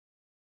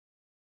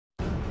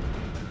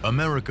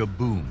America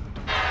boomed,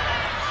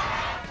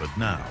 but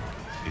now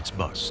it's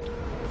bust.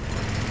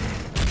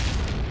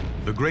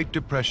 The Great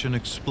Depression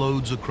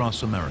explodes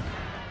across America.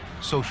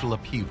 Social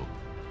upheaval,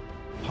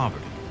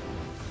 poverty,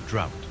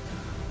 drought.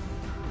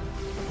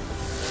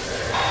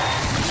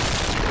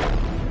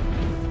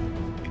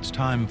 It's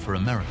time for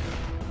America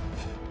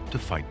to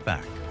fight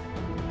back.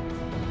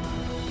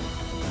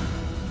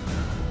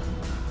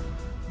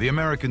 The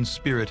American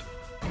spirit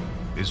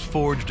is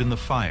forged in the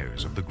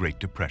fires of the Great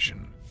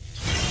Depression.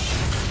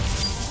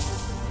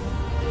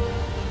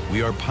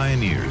 We are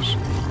pioneers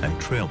and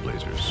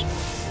trailblazers.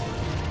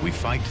 We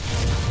fight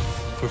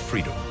for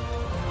freedom.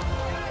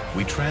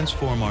 We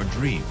transform our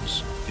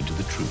dreams into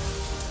the truth.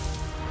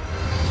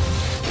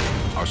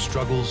 Our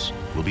struggles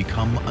will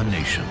become a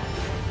nation.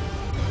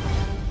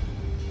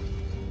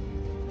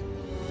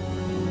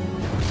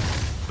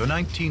 The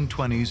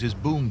 1920s is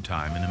boom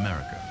time in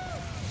America.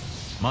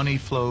 Money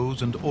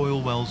flows and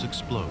oil wells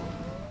explode.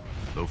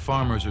 Though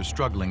farmers are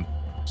struggling,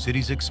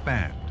 cities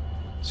expand.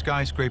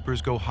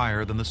 Skyscrapers go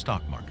higher than the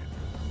stock market.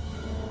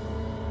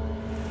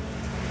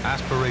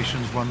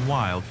 Aspirations run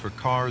wild for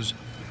cars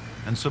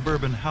and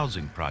suburban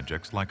housing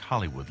projects like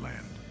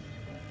Hollywoodland.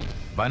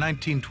 By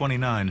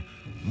 1929,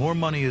 more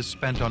money is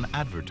spent on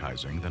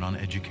advertising than on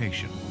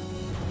education.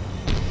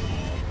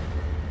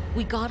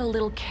 We got a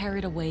little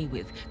carried away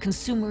with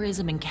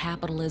consumerism and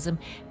capitalism,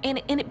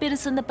 and it bit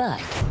us in the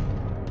butt.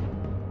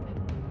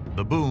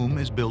 The boom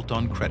is built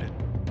on credit.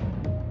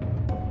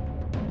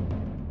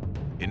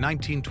 In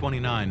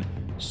 1929,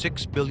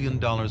 $6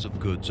 billion of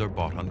goods are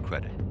bought on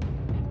credit.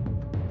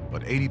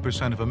 But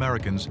 80% of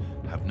Americans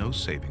have no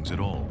savings at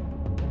all.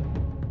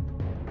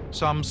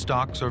 Some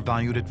stocks are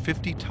valued at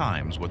 50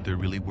 times what they're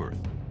really worth.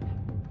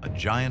 A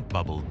giant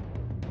bubble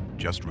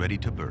just ready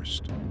to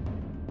burst.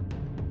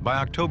 By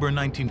October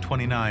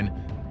 1929,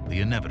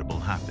 the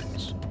inevitable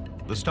happens.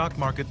 The stock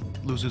market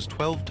loses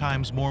 12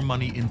 times more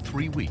money in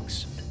 3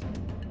 weeks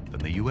than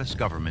the US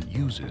government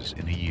uses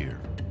in a year.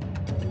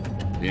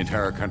 The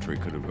entire country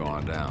could have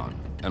gone down,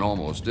 and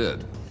almost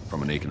did,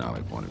 from an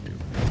economic point of view.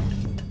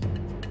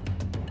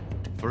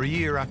 For a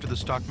year after the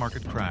stock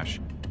market crash,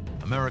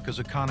 America's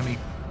economy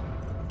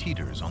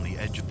teeters on the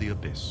edge of the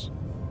abyss.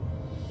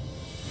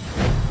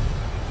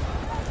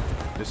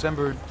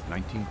 December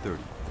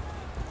 1930.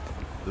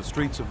 The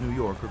streets of New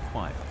York are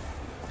quiet.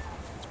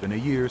 It's been a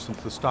year since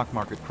the stock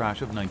market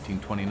crash of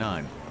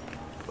 1929,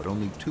 but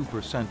only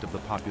 2% of the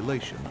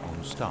population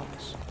owns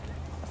stocks.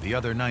 The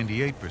other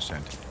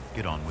 98%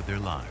 get on with their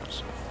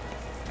lives.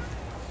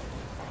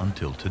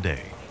 Until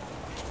today.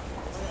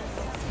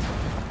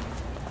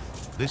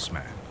 This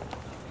man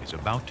is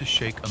about to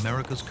shake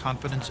America's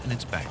confidence in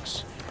its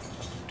banks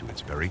to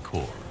its very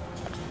core.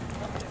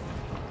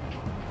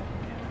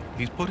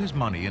 He's put his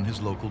money in his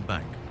local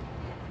bank,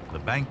 the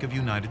Bank of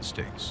United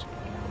States.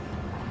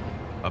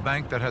 A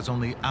bank that has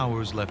only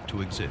hours left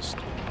to exist.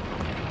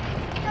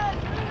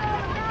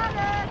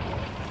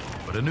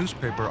 But a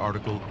newspaper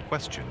article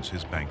questions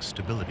his bank's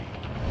stability.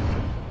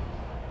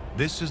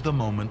 This is the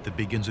moment that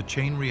begins a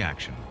chain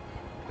reaction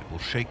that will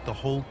shake the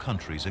whole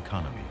country's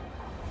economy.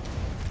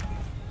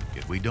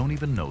 Yet we don't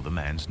even know the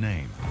man's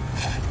name.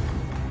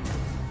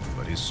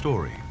 But his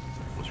story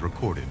was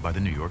recorded by the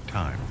New York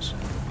Times.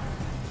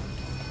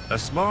 A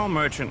small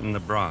merchant in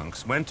the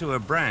Bronx went to a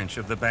branch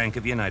of the Bank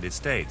of United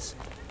States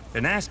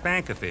and asked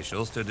bank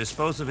officials to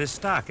dispose of his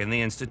stock in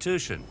the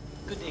institution.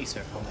 Good day,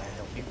 sir. How may I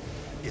help you?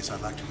 Yes,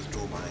 I'd like to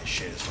withdraw my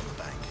shares from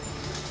the bank.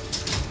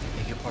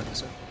 Beg your pardon,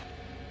 sir?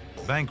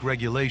 Bank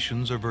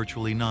regulations are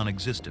virtually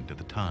non-existent at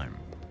the time.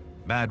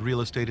 Bad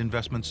real estate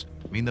investments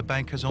mean the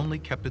bank has only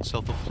kept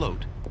itself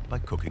afloat by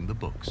cooking the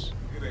books.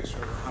 Good day, sir.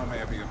 How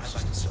may I be of assistance?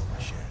 I'd like to sell my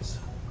shares.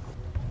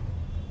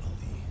 Well,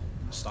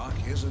 the stock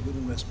is a good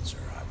investment, sir.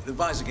 I would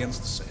advise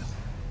against the sale.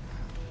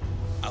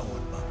 I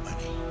want my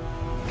money.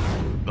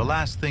 The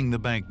last thing the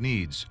bank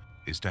needs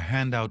is to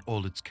hand out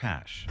all its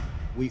cash.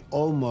 We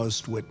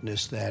almost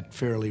witnessed that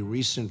fairly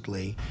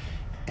recently,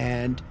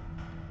 and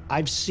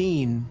I've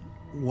seen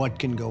what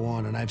can go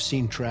on, and I've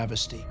seen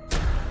travesty.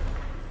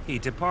 He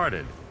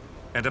departed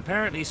and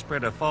apparently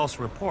spread a false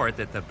report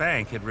that the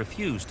bank had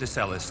refused to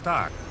sell his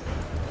stock.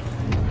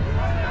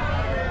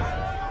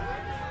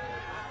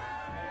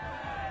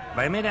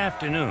 By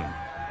mid-afternoon,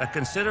 a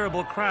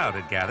considerable crowd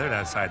had gathered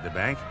outside the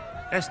bank,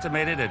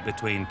 estimated at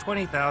between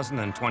 20,000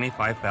 and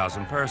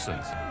 25,000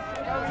 persons.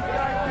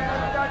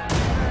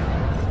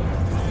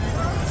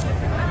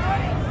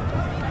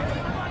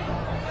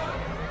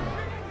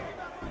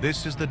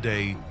 This is the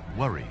day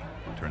worry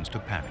turns to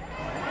panic.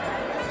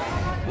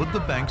 Would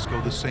the banks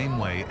go the same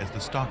way as the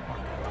stock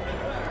market?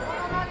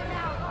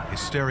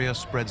 Hysteria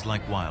spreads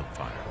like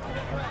wildfire.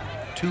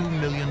 $2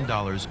 million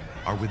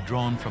are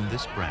withdrawn from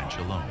this branch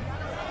alone.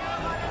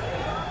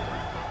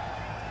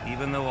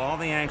 Even though all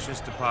the anxious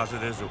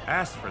depositors who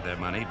asked for their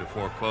money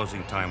before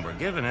closing time were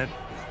given it,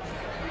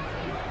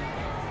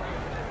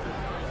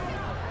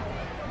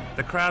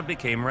 the crowd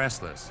became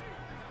restless.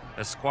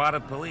 A squad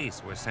of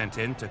police were sent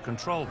in to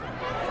control them.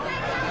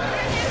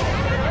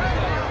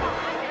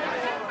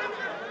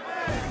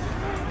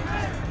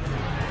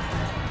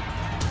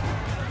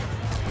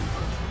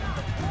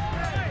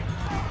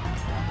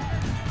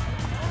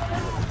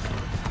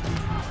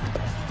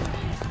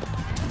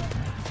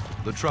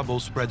 The trouble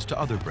spreads to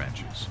other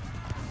branches.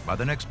 By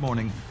the next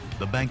morning,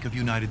 the Bank of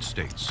United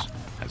States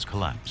has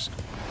collapsed.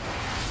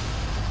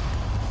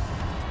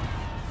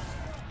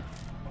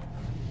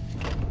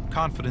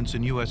 Confidence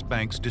in U.S.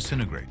 banks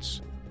disintegrates.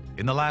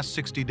 In the last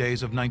 60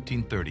 days of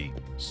 1930,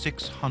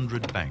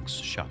 600 banks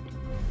shut.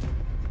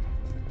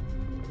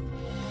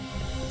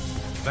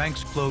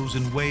 Banks close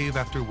in wave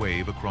after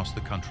wave across the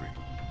country.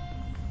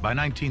 By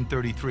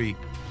 1933,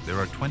 there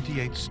are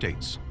 28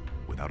 states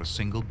without a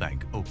single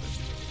bank open.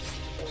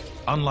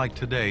 Unlike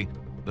today,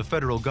 the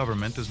federal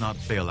government does not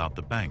bail out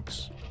the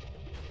banks.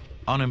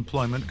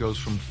 Unemployment goes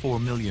from 4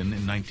 million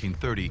in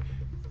 1930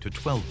 to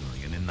 12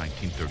 million in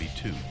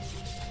 1932.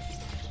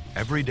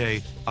 Every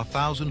day,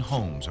 1,000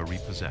 homes are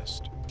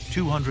repossessed.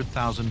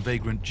 200,000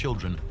 vagrant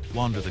children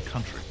wander the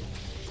country.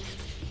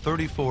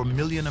 34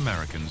 million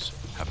Americans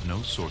have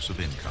no source of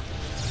income.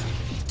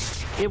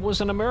 It was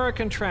an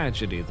American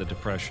tragedy, the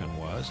Depression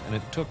was, and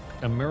it took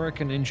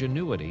American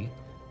ingenuity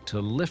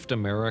to lift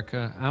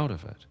America out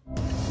of it.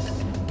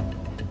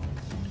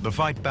 The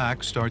fight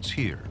back starts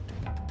here.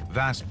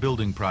 Vast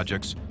building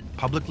projects,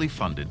 publicly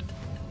funded,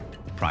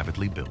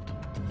 privately built.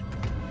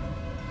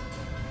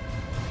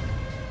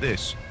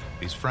 This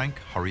is Frank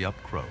Hurry Up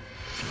Crow.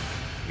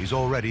 He's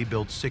already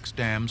built 6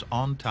 dams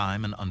on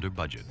time and under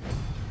budget.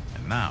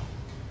 And now,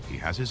 he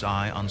has his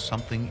eye on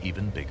something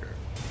even bigger: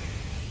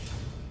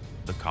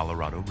 the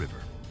Colorado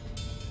River.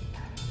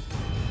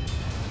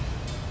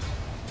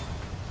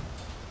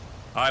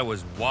 I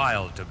was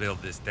wild to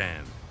build this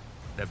dam.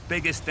 The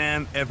biggest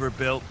dam ever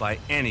built by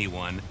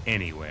anyone,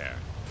 anywhere.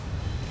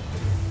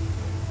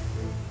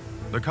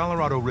 The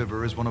Colorado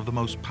River is one of the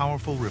most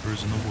powerful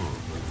rivers in the world.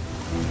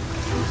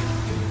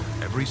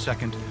 Every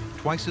second,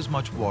 twice as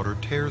much water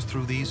tears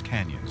through these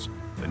canyons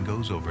than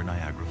goes over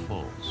Niagara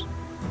Falls.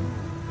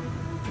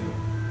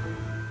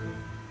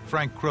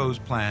 Frank Crow's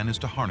plan is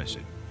to harness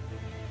it.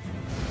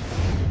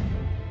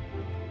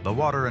 The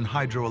water and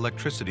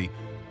hydroelectricity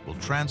will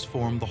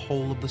transform the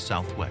whole of the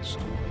Southwest.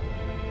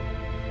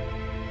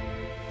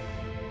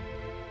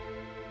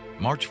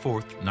 March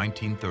 4th,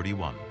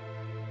 1931.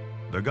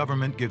 The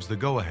government gives the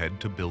go-ahead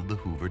to build the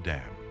Hoover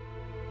Dam.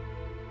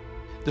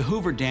 The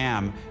Hoover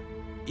Dam,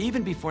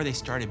 even before they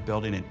started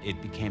building it,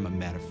 it became a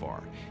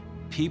metaphor.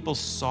 People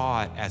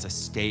saw it as a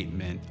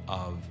statement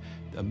of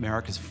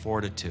America's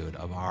fortitude,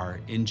 of our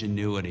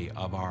ingenuity,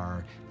 of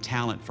our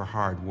talent for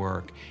hard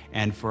work,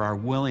 and for our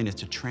willingness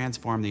to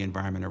transform the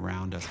environment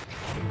around us.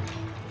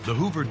 The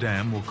Hoover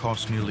Dam will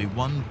cost nearly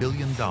 $1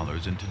 billion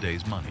in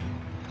today's money.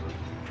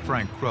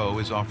 Frank Crow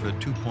is offered a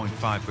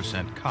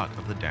 2.5% cut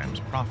of the dam's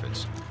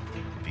profits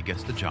if he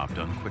gets the job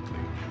done quickly.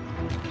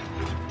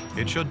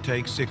 It should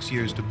take 6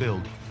 years to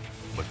build,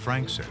 but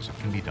Frank says it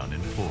can be done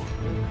in 4.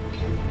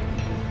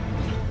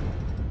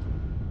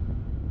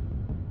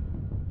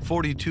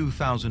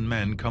 42,000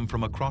 men come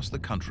from across the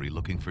country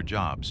looking for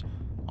jobs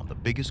on the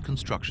biggest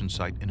construction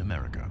site in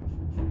America.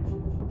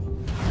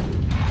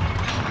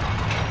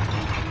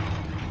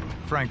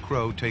 Frank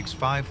Crow takes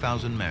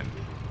 5,000 men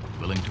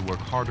willing to work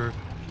harder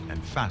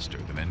and faster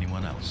than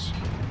anyone else.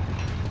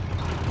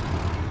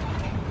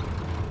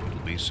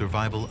 It'll be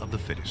survival of the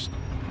fittest.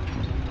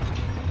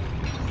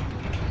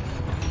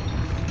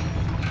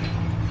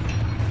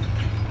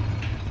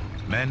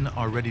 Men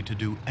are ready to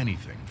do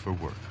anything for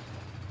work.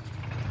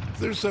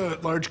 There's a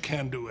large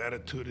can-do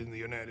attitude in the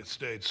United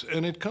States,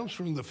 and it comes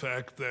from the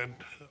fact that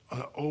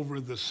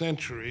over the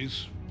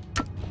centuries,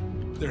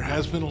 there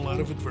has been a lot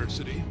of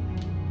adversity,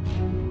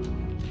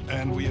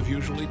 and we have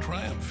usually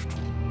triumphed.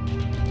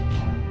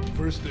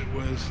 First, it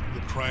was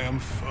the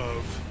triumph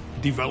of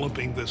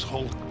developing this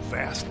whole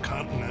vast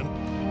continent,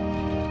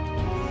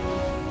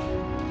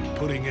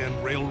 putting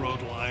in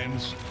railroad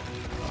lines,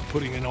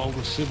 putting in all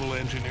the civil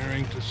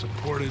engineering to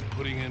support it,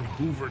 putting in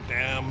Hoover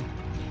Dam.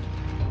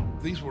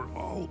 These were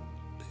all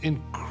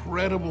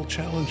incredible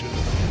challenges.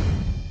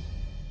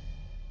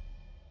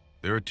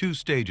 There are 2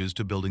 stages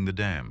to building the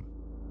dam.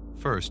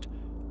 First,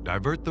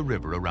 divert the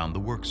river around the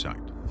work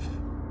site.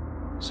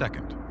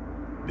 Second,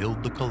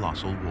 build the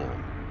colossal wall.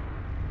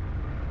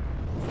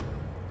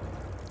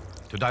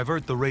 To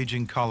divert the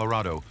raging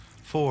Colorado,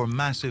 4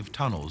 massive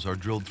tunnels are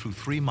drilled through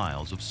 3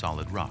 miles of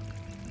solid rock.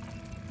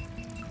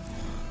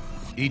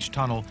 Each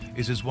tunnel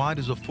is as wide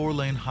as a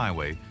 4-lane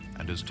highway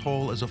and as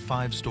tall as a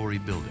 5-story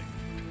building.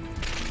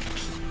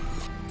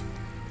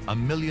 1.5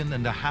 million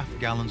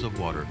gallons of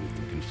water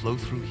can flow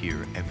through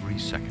here every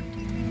second.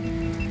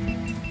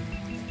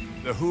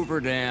 The Hoover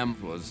Dam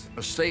was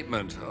a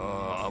statement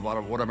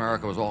about what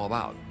America was all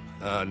about.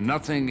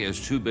 Nothing is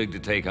too big to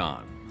take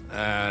on,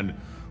 and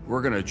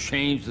we're going to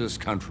change this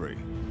country.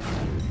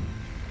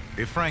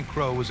 If Frank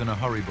Crow was in a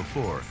hurry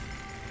before,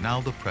 now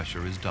the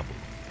pressure is doubled.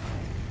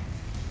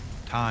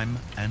 Time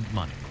and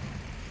money.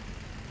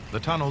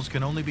 The tunnels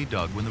can only be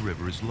dug when the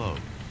river is low.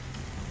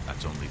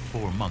 That's only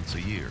 4 months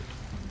a year.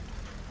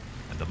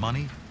 And the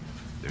money?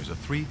 There's a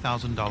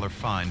 $3,000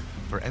 fine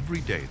for every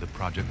day the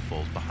project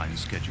falls behind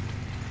schedule.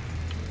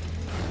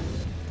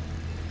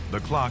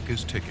 The clock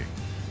is ticking.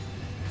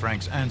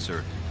 Frank's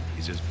answer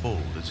is as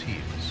bold as he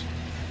is.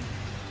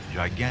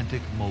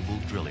 gigantic mobile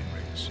drilling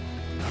rigs.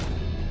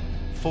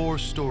 4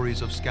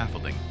 stories of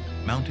scaffolding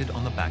mounted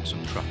on the backs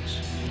of trucks.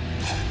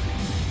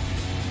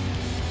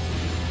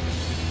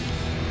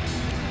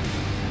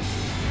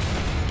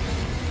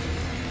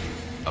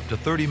 Up to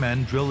 30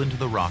 men drill into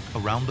the rock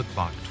around the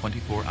clock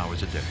 24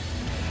 hours a day.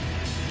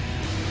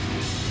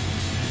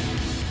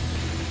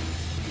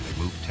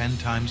 They move 10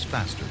 times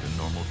faster than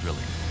normal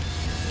drilling.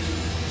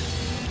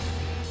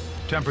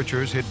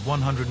 Temperatures hit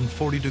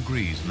 140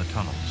 degrees in the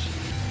tunnels.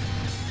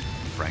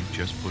 Frank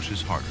just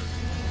pushes harder.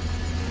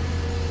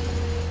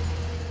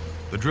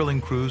 The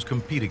drilling crews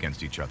compete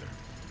against each other.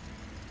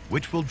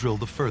 Which will drill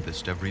the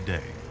furthest every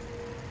day?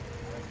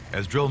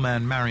 As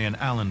drillman Marion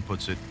Allen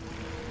puts it,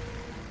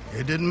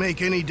 "It didn't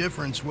make any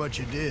difference what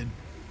you did,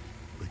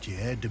 but you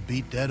had to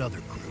beat that other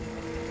crew."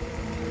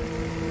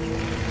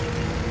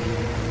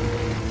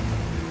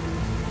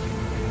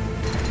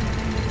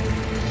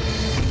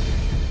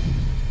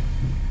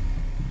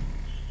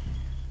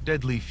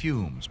 deadly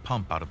fumes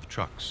pump out of the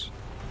trucks.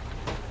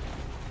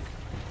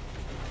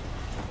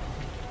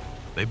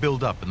 They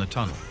build up in the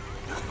tunnel.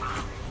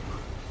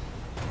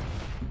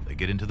 They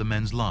get into the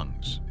men's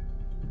lungs,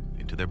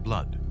 into their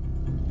blood.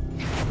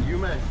 You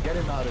men, get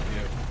him out of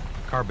here.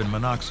 Carbon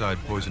monoxide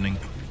poisoning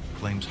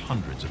claims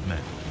hundreds of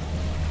men.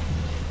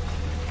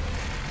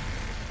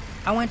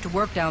 I went to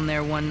work down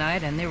there one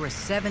night and there were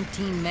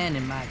 17 men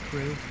in my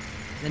crew.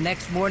 The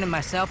next morning,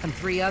 myself and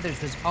 3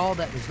 others was all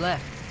that was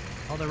left.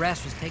 All the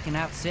rest was taken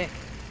out sick.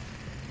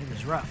 It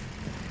was rough.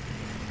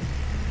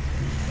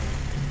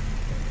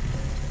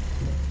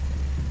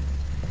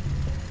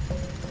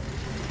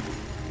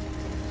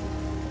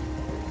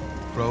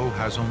 Crow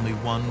has only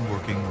one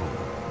working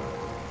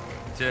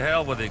rule. To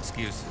hell with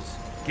excuses.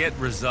 Get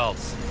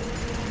results.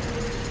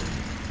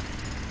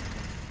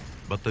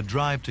 But the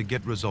drive to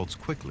get results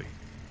quickly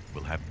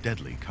will have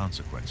deadly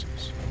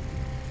consequences.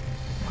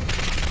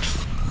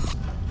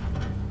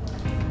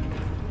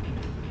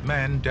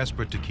 Men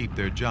desperate to keep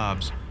their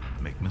jobs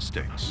make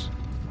mistakes,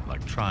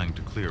 like trying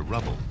to clear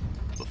rubble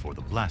before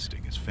the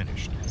blasting is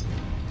finished.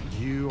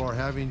 You are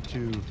having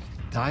to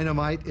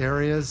dynamite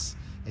areas,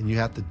 and you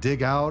have to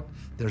dig out.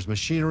 There's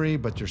machinery,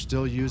 but you're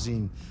still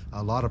using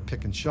a lot of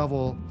pick and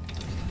shovel.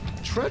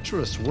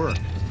 Treacherous work.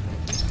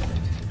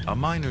 A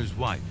miner's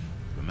wife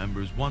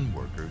remembers one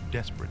worker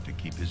desperate to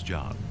keep his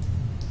job.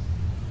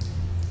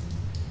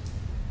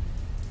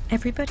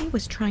 Everybody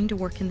was trying to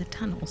work in the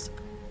tunnels.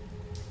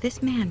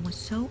 This man was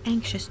so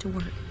anxious to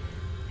work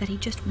that he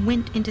just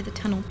went into the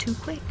tunnel too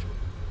quick.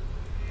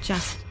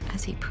 Just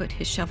as he put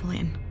his shovel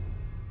in,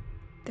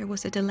 there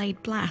was a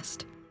delayed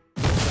blast.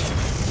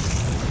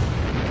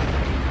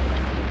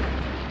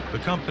 The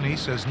company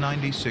says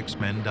 96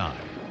 men died.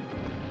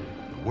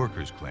 The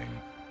workers claim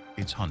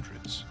it's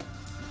hundreds.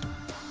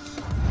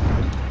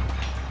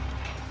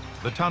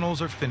 The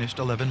tunnels are finished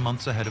 11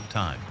 months ahead of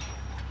time.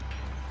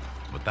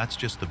 But that's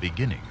just the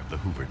beginning of the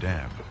Hoover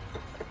Dam.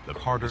 The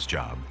hardest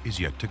job is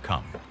yet to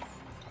come.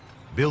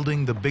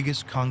 Building the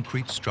biggest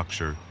concrete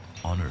structure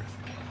on Earth.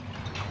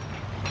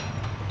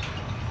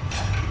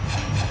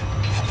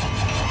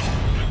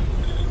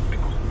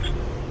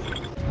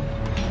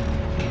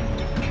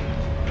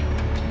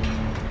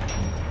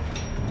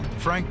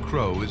 Frank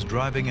Crow is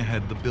driving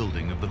ahead the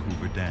building of the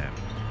Hoover Dam,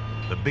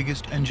 the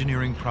biggest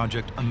engineering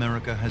project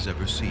America has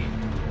ever seen.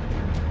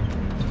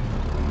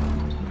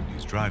 And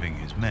he's driving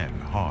his men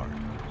hard.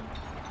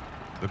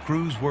 The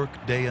crews work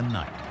day and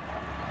night.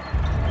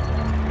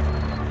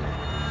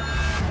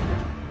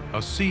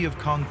 A sea of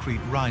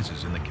concrete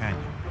rises in the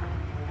canyon,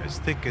 as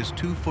thick as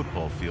 2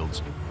 football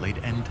fields laid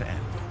end to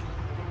end.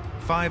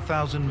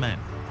 5,000 men,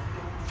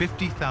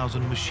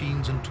 50,000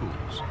 machines and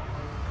tools,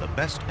 the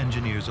best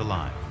engineers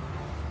alive.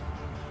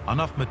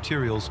 Enough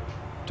materials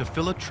to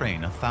fill a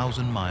train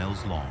 1,000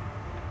 miles long.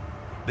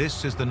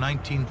 This is the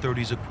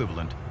 1930s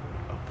equivalent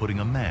of putting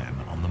a man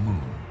on the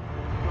moon.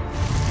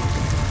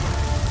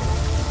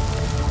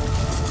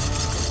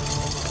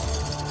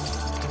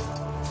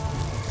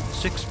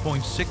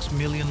 $6.6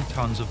 million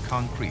tons of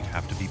concrete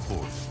have to be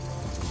poured.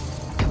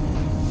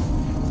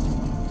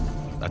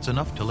 That's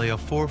enough to lay a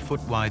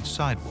 4-foot wide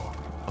sidewalk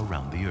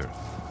around the Earth.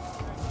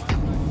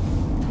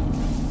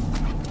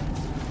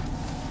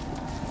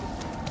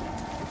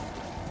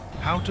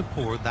 How to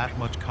pour that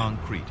much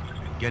concrete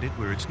and get it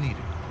where it's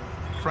needed?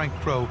 Frank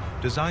Crow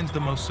designs the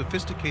most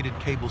sophisticated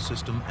cable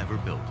system ever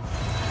built.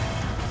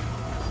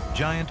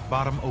 Giant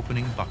bottom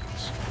opening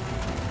buckets.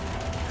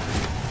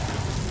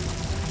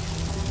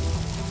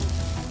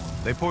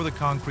 They pour the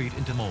concrete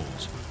into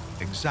molds,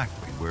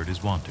 exactly where it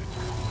is wanted.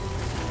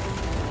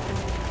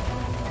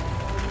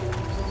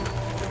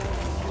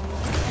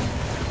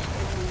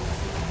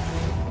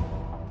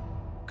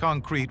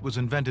 Concrete was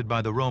invented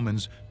by the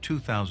Romans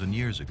 2,000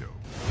 years ago.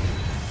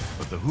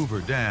 But the Hoover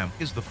Dam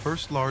is the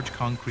first large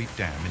concrete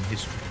dam in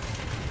history.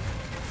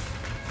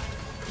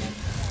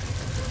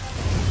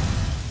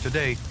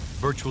 Today,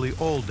 virtually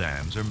all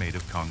dams are made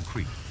of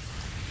concrete.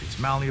 It's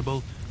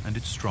malleable and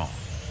it's strong.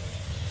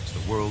 It's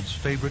the world's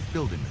favorite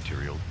building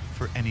material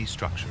for any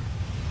structure.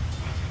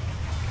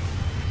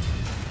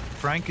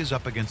 Frank is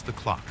up against the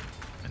clock,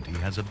 and he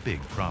has a big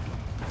problem.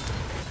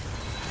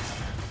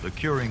 The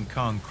curing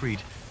concrete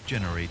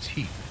generates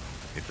heat.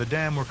 If the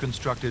dam were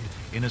constructed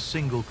in a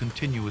single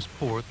continuous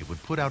pour, it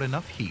would put out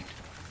enough heat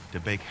to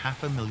bake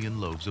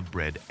 500,000 loaves of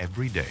bread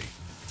every day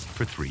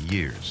for 3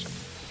 years.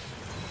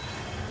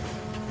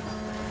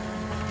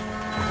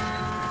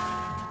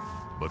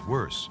 But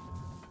worse,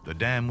 the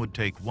dam would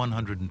take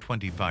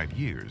 125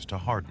 years to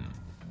harden.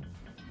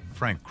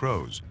 Frank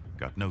Crow's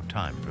got no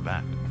time for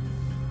that.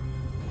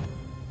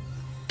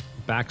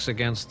 Backs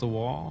against the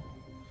wall,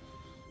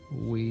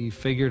 we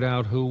figured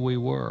out who we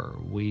were.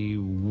 We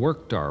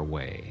worked our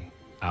way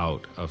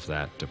out of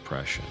that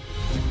depression.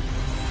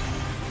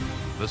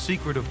 The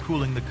secret of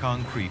cooling the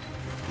concrete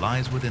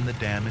lies within the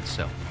dam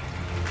itself.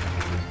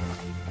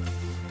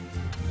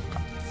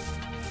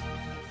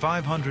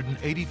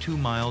 582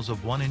 miles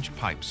of 1-inch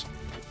pipes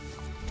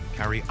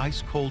carry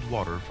ice-cold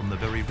water from the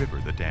very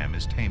river the dam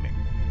is taming.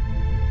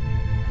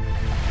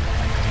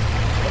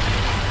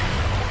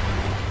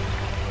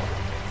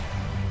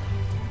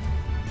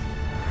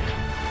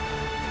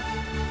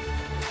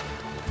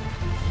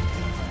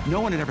 No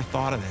one had ever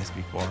thought of this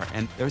before,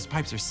 and those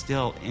pipes are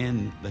still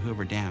in the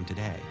Hoover Dam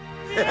today.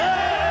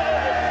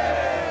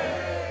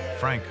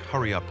 Frank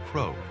Hurry Up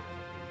Crow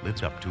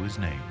lives up to his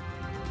name.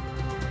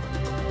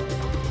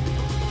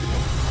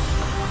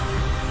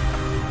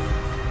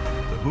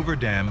 The Hoover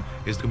Dam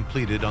is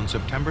completed on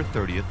September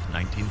 30th,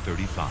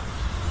 1935.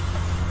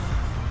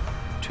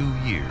 2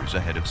 years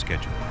ahead of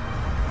schedule.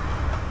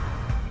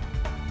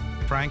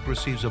 Frank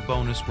receives a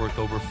bonus worth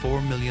over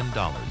 $4 million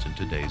in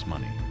today's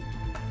money.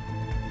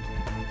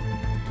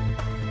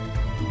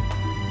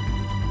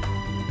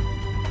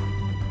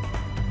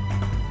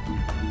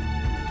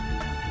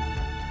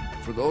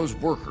 For those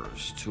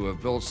workers to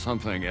have built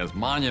something as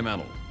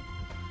monumental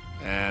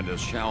and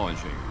as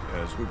challenging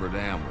as Hoover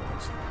Dam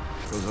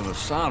was an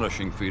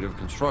astonishing feat of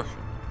construction.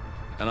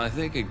 And I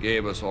think it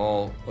gave us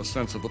all a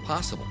sense of the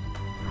possible.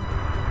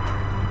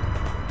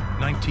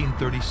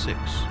 1936,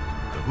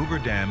 the Hoover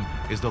Dam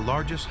is the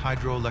largest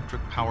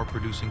hydroelectric power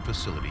producing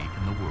facility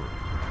in the world.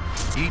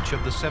 Each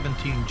of the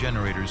 17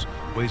 generators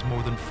weighs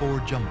more than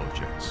 4 jumbo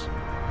jets.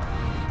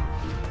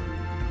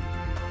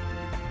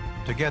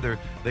 Together,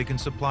 they can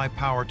supply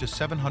power to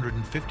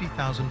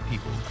 750,000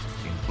 people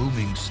in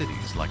booming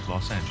cities like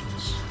Los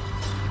Angeles.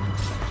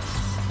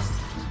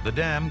 The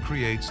dam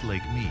creates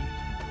Lake Mead,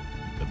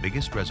 the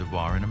biggest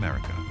reservoir in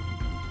America,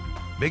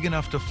 big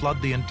enough to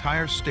flood the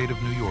entire state of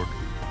New York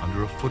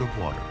under a foot of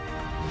water.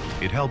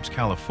 It helps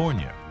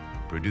California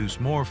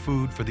produce more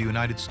food for the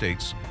United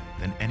States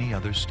than any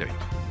other state.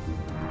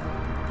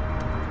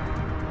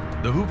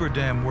 The Hoover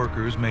Dam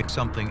workers make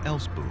something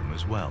else boom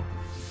as well.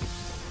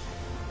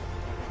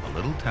 A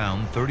little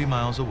town 30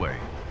 miles away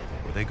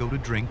where they go to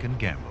drink and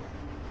gamble.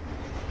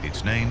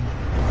 Its name,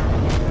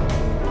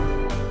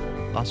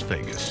 Las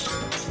Vegas.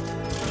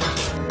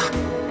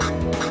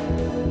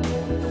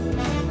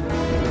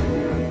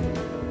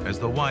 As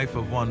the wife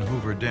of one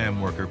Hoover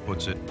Dam worker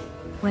puts it,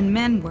 when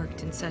men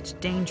worked in such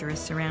dangerous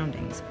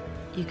surroundings,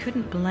 you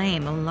couldn't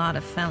blame a lot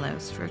of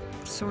fellows for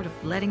sort of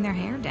letting their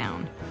hair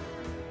down.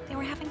 They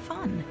were having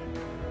fun.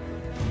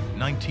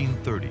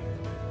 1930,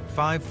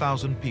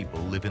 5,000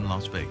 people live in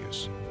Las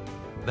Vegas.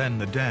 Then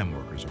the dam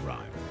workers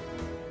arrive,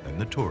 then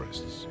the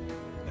tourists,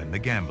 then the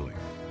gambling.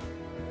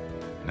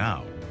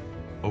 Now,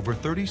 over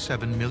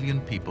 37 million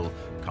people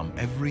come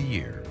every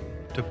year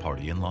to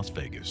party in Las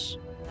Vegas.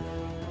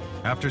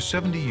 After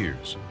 70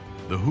 years,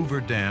 the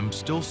Hoover Dam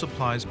still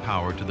supplies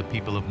power to the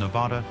people of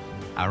Nevada,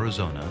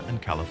 Arizona,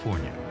 and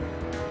California.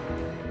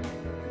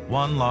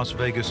 One Las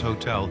Vegas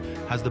hotel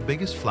has the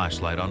biggest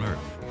flashlight on Earth,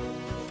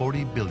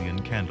 40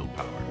 billion candle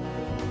power.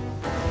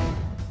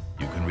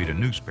 You can read a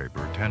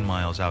newspaper 10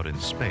 miles out in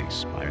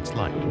space by its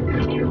light.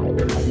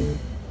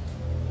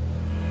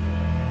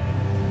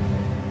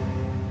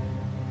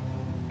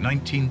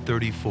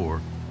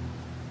 (1934),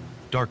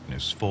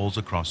 darkness falls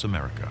across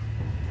America.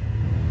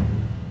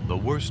 The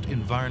worst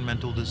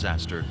environmental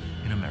disaster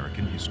in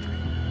American history.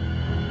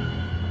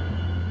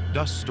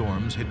 Dust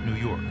storms hit New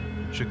York,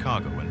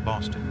 Chicago, and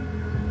Boston.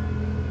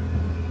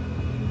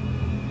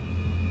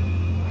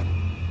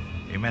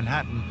 In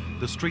Manhattan,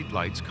 the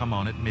streetlights come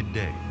on at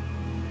midday.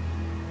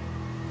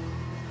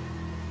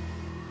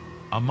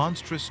 A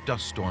monstrous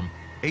dust storm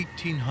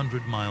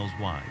 1,800 miles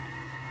wide,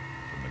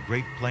 from the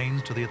Great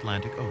Plains to the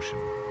Atlantic Ocean.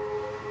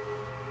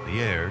 The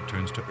air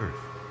turns to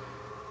earth.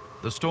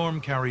 The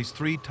storm carries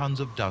 3 tons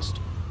of dust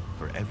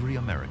for every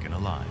American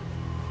alive.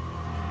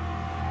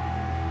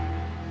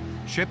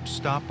 Ships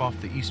stop off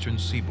the eastern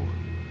seaboard,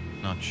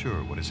 not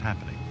sure what is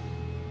happening.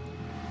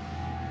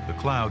 The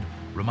cloud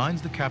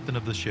reminds the captain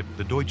of the ship,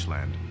 the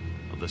Deutschland,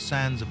 of the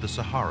sands of the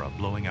Sahara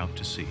blowing out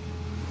to sea.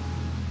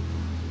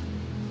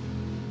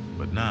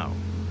 But now,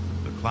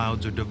 the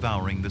clouds are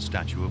devouring the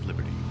Statue of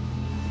Liberty.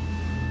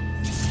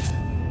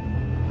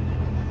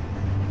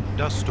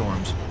 Dust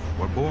storms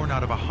were born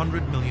out of a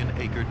 100 million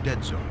acre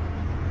dead zone,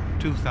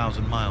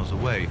 2,000 miles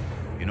away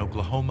in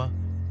Oklahoma,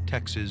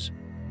 Texas,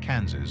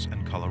 Kansas,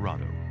 and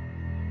Colorado.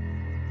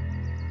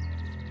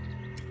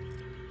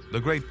 The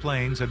Great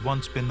Plains had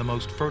once been the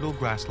most fertile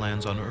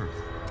grasslands on Earth.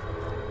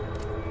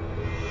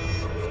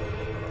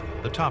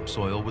 The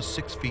topsoil was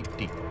 6 feet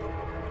deep,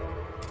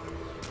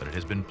 but it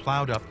has been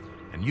plowed up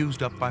and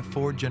used up by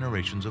 4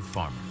 generations of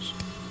farmers.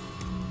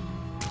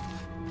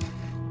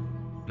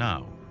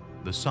 Now,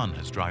 the sun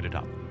has dried it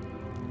up.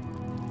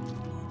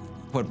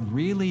 What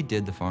really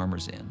did the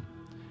farmers in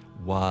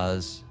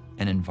was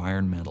an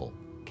environmental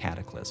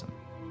cataclysm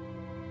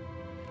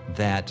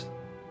that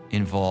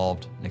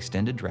involved an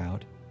extended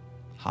drought,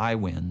 high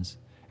winds,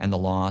 and the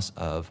loss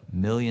of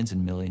millions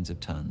and millions of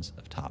tons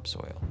of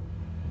topsoil.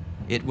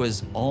 It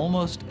was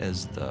almost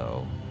as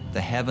though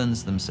the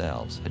heavens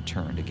themselves had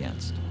turned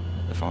against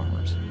the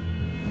farmers.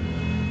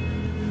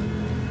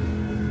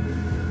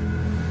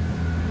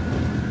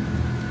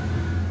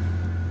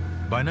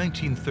 By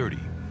 1930,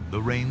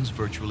 the rains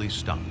virtually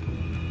stopped.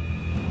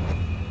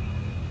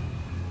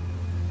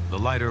 The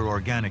lighter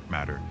organic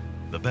matter,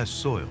 the best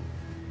soil,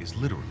 is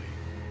literally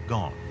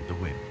gone with the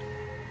wind.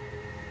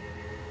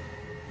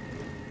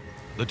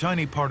 The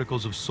tiny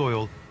particles of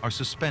soil are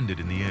suspended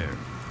in the air.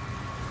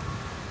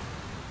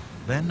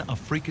 Then a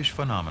freakish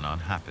phenomenon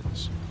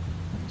happens.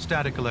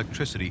 Static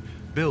electricity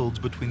builds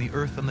between the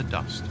earth and the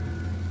dust.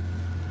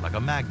 Like a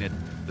magnet,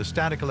 the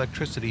static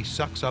electricity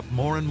sucks up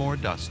more and more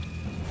dust,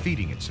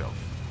 feeding itself,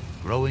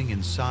 growing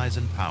in size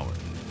and power.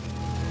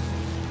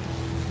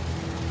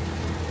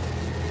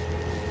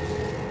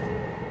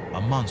 A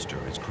monster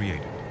is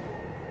created.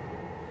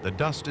 The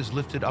dust is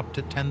lifted up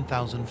to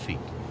 10,000 feet.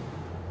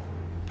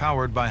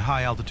 Powered by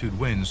high-altitude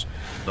winds,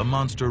 the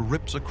monster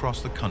rips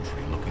across the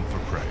country looking for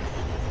prey.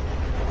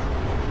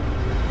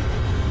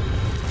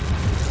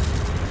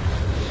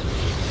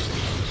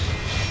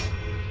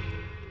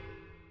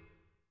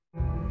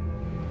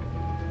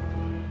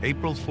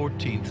 April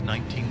 14th,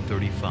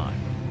 1935,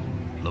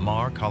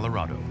 Lamar,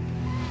 Colorado.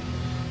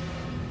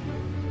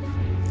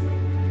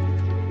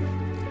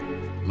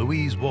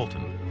 Louise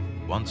Walton,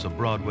 once a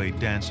Broadway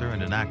dancer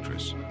and an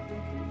actress.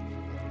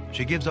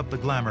 She gives up the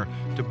glamour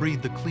to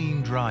breathe the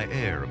clean, dry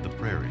air of the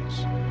prairies.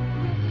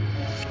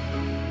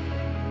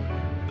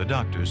 The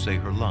doctors say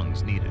her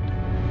lungs need it.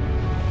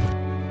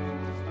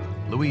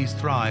 Louise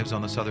thrives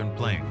on the Southern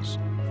Plains,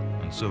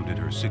 and so did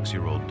her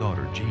 6-year-old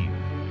daughter, Jean.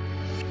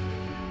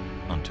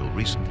 Until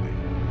recently.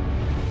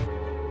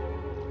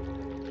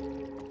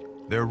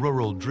 Their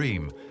rural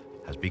dream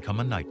has become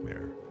a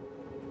nightmare.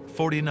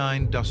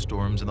 49 dust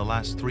storms in the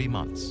last 3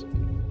 months.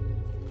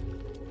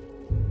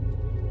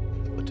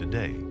 But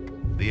today,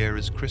 the air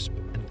is crisp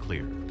and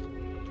clear.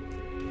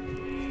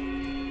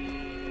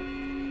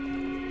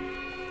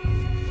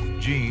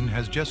 Jean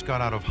has just got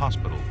out of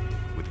hospital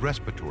with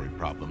respiratory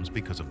problems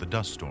because of the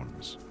dust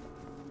storms.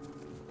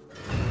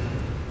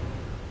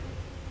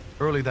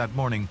 Early that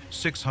morning,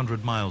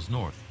 600 miles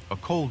north, a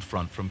cold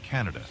front from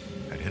Canada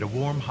had hit a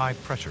warm,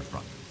 high-pressure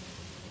front.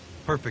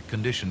 Perfect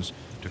conditions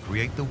to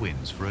create the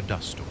winds for a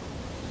dust storm.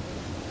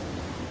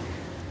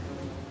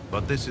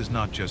 But this is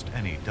not just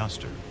any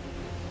duster.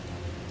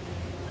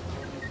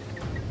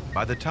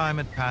 By the time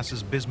it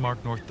passes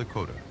Bismarck, North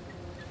Dakota,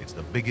 it's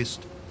the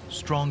biggest,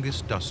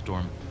 strongest dust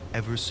storm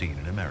ever seen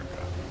in America.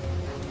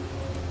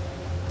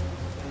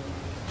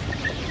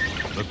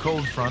 The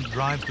cold front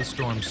drives the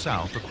storm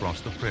south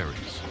across the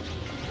prairies.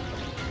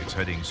 It's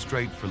heading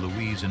straight for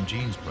Louise and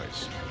Jean's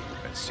place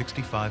at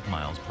 65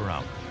 miles per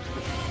hour.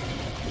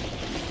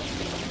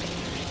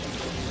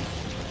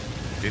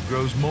 It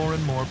grows more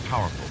and more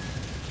powerful.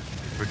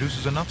 It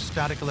produces enough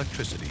static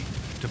electricity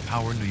to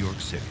power New York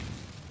City.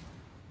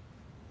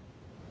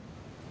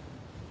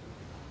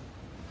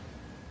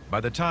 By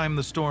the time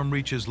the storm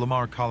reaches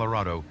Lamar,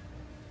 Colorado,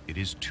 it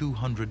is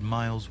 200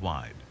 miles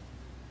wide.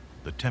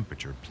 The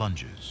temperature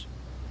plunges.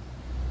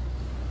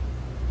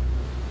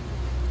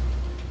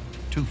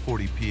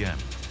 2:40 p.m.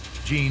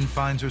 Jean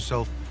finds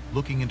herself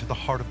looking into the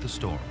heart of the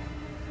storm.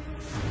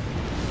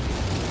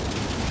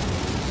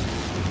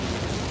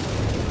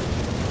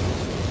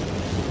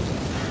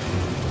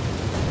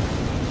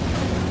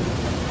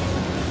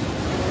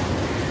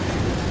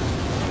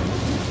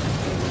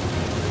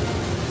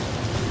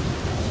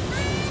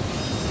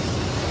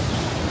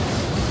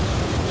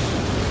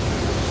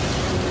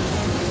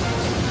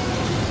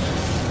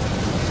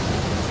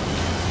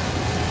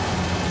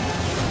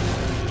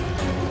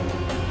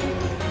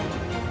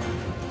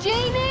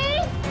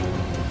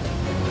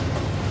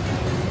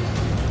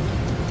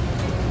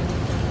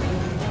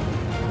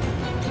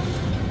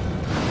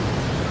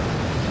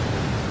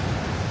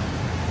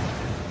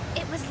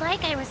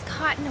 Like I was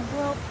caught in a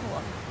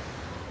whirlpool.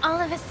 All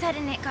of a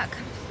sudden it got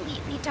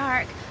completely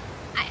dark.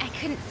 I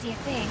couldn't see a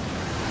thing.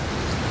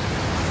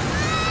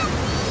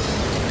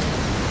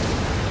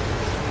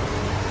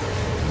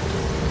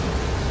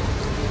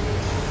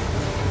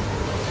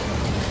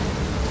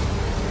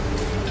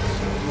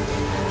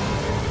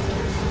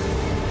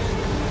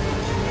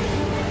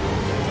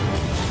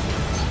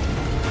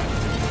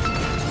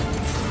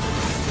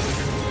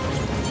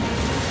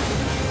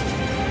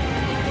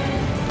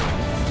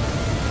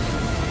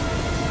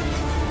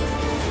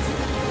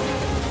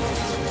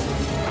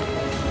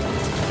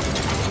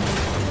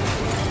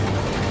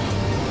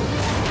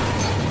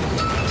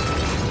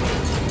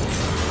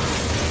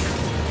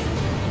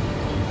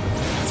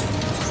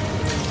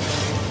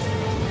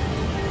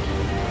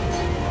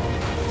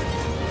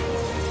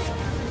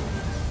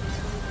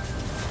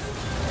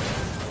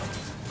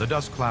 The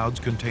dust clouds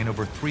contain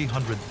over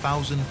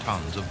 300,000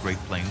 tons of Great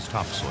Plains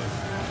topsoil.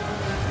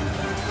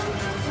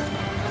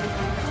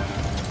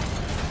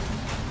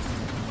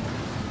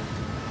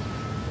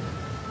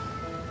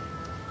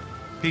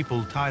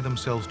 People tie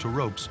themselves to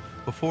ropes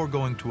before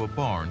going to a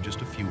barn just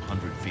a few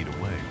hundred feet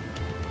away.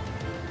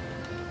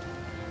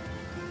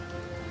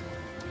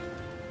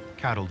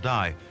 Cattle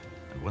die,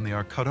 and when they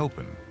are cut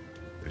open,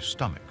 their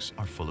stomachs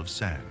are full of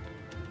sand.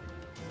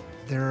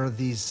 There are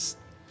these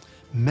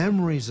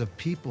memories of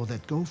people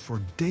that go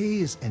for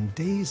days and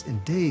days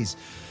and days,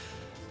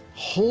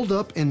 holed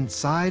up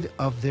inside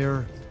of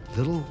their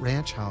little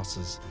ranch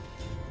houses,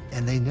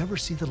 and they never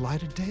see the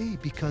light of day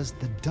because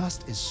the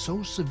dust is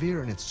so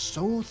severe and it's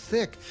so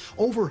thick,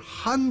 over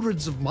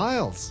hundreds of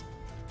miles.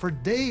 For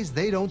days,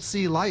 they don't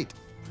see light.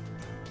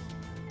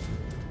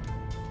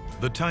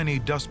 The tiny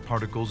dust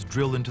particles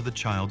drill into the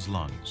child's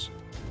lungs.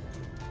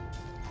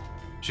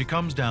 She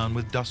comes down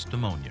with dust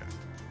pneumonia,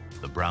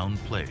 the brown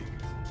plague.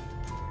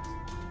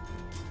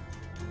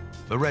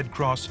 The Red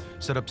Cross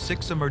set up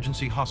 6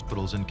 emergency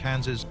hospitals in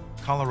Kansas,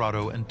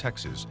 Colorado, and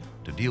Texas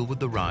to deal with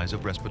the rise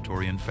of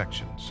respiratory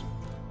infections.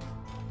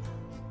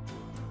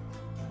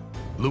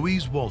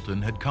 Louise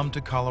Walton had come to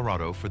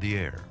Colorado for the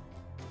air.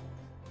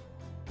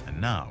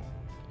 And now,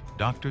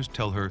 doctors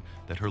tell her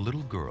that her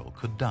little girl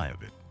could die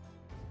of it.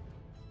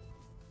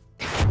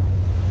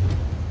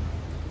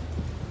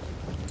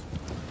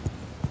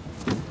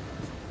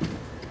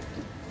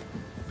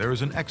 There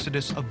is an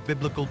exodus of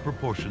biblical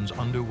proportions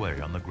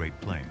underway on the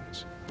Great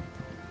Plains.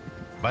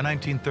 By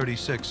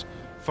 1936,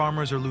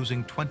 farmers are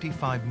losing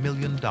 $25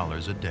 million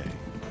a day.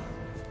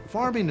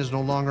 Farming is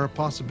no longer a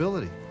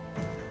possibility.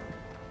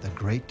 The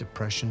Great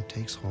Depression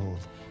takes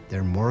hold.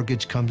 Their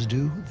mortgage comes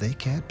due, they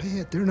can't pay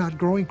it. They're not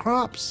growing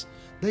crops.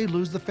 They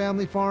lose the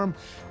family farm,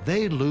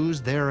 they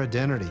lose their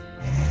identity.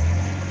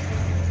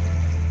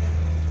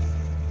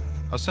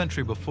 A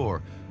century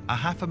before,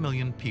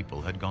 500,000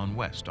 people had gone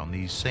west on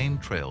these same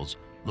trails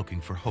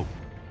looking for hope.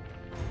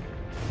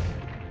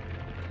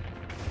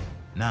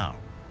 Now,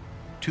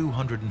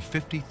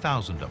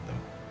 250,000 of them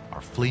are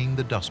fleeing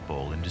the Dust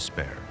Bowl in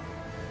despair.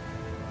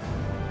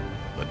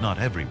 But not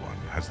everyone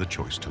has the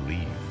choice to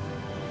leave.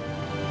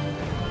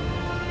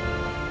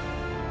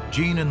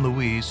 Jean and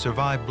Louise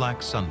survive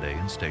Black Sunday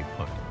and stay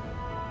put.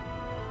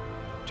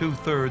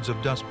 2/3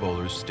 of Dust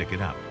Bowlers stick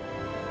it out.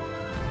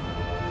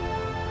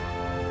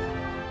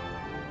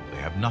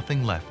 They have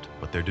nothing left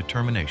but their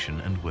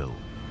determination and will.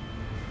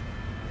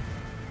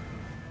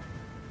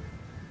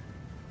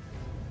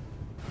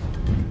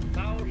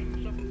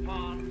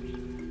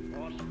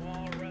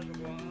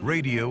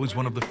 Radio is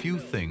one of the few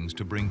things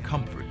to bring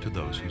comfort to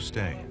those who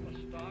stay.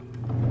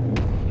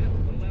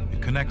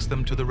 It connects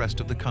them to the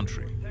rest of the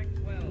country.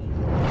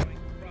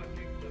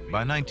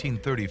 By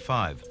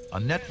 1935, a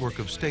network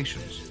of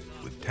stations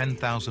with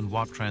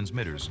 10,000-watt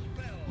transmitters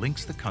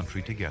links the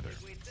country together.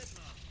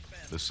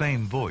 The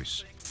same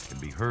voice can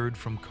be heard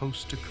from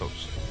coast to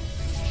coast.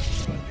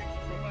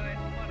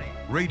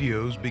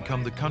 Radios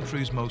become the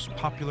country's most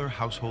popular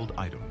household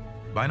item.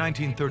 By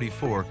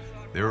 1934,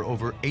 there are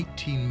over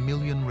 18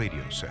 million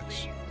radio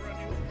sets.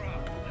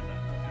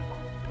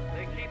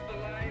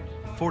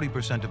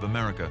 40% of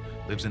America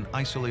lives in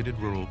isolated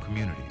rural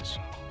communities.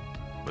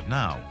 But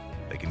now,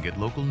 they can get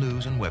local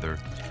news and weather,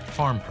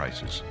 farm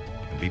prices,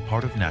 and be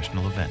part of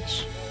national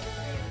events.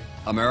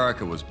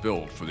 America was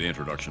built for the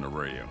introduction of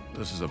radio.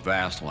 This is a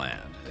vast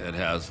land. It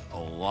has a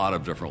lot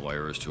of different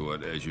layers to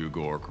it as you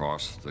go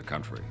across the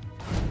country.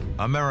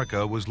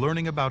 America was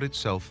learning about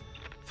itself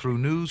through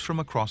news from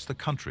across the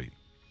country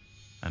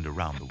and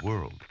around the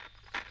world.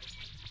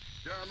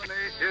 Germany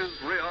is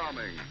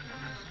rearming.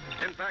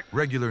 In fact,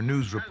 regular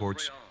news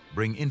reports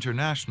bring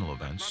international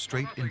events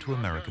straight into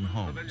American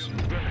homes.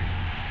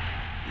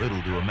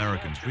 Little do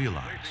Americans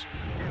realize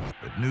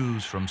that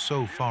news from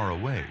so far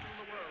away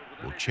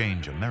will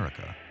change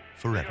America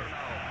forever.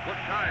 Look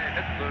high,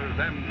 Hitler's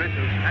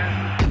ambitious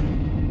hand.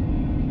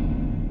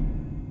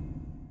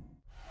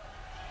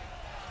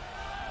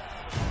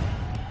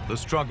 The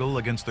struggle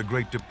against the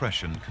Great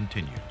Depression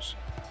continues.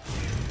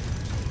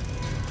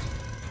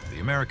 The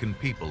American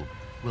people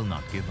will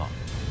not give up.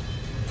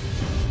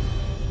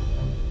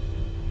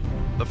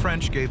 The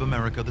French gave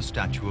America the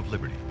Statue of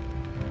Liberty.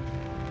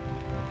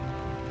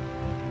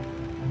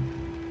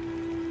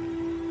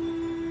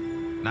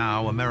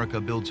 Now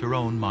America builds her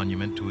own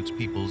monument to its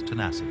people's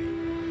tenacity.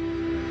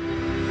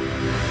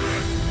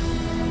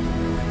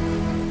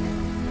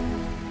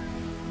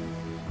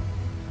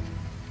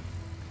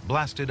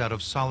 Blasted out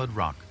of solid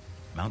rock,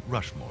 Mount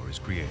Rushmore is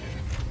created.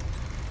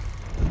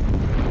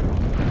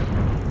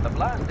 The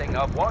blasting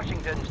of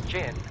Washington's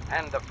chin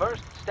and the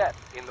first step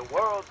in the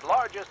world's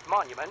largest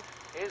monument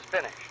is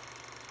finished.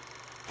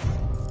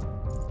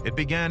 It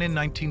began in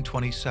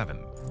 1927,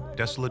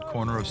 desolate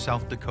corner of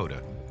South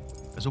Dakota,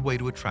 as a way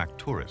to attract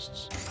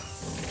tourists.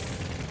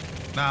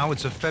 Now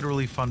it's a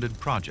federally funded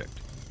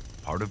project,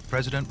 part of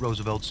President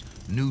Roosevelt's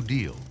New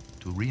Deal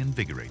to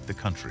reinvigorate the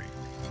country.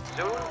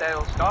 Soon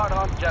they'll start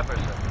on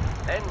Jefferson,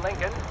 then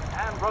Lincoln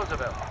and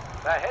Roosevelt.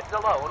 The heads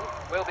alone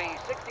will be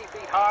 60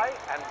 feet high,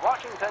 and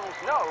Washington's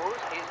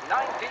nose is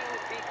 19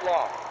 feet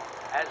long,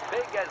 as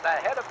big as the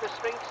head of the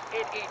Sphinx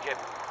in Egypt.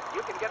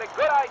 You can get a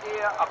good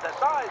idea of the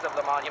size of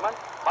the monument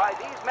by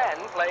these men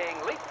playing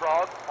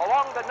leapfrog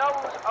along the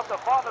nose of the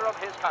father of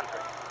his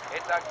country.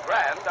 It's a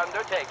grand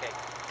undertaking.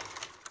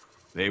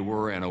 They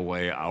were, in a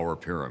way, our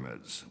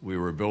pyramids. We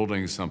were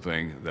building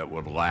something that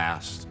would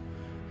last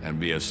and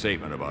be a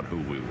statement about who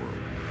we were.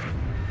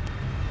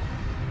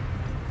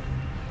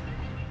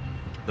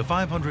 The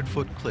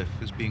 500-foot cliff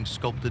is being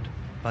sculpted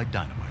by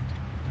dynamite.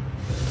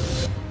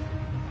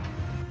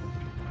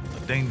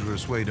 A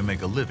dangerous way to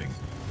make a living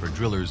for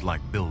drillers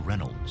like Bill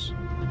Reynolds.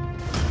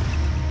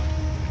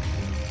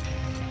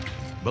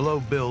 Below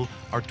Bill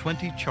are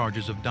 20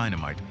 charges of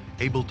dynamite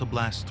able to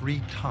blast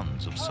 3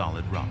 tons of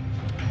solid rock.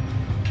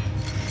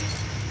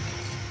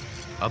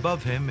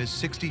 Above him is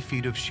 60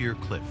 feet of sheer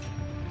cliff,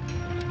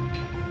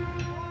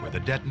 where the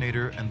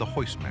detonator and the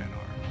hoistman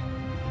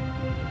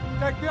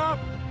are. Take me up!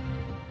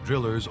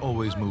 Drillers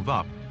always move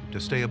up to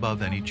stay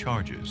above any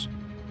charges,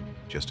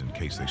 just in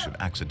case they should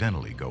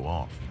accidentally go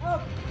off.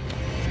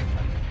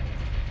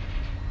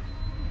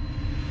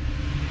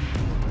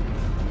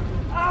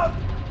 Out!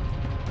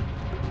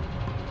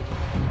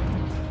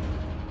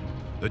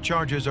 The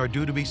charges are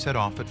due to be set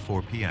off at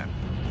 4 p.m.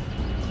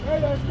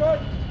 Hey, that's good.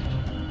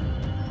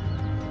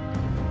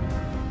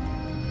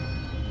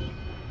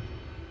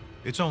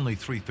 It's only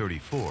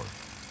 3:34,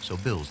 so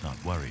Bill's not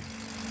worried.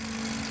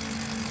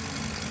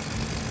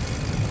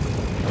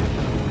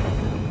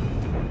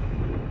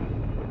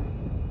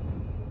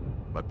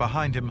 But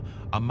behind him,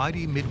 a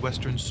mighty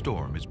Midwestern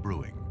storm is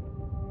brewing.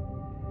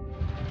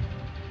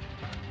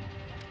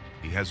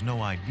 He has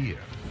no idea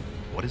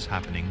what is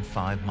happening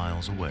 5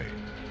 miles away.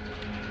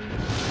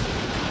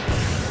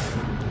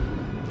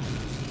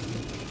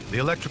 The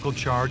electrical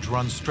charge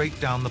runs straight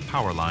down the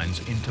power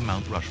lines into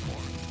Mount Rushmore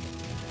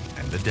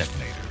and the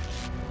detonator.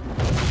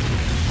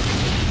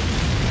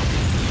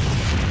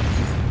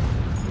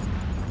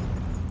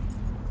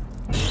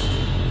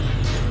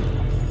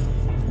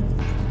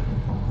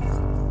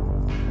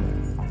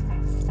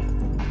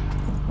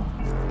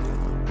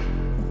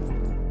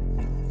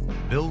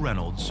 Bill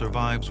Reynolds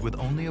survives with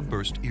only a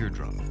burst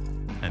eardrum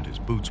and his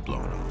boots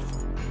blown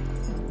off.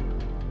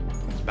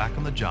 He's back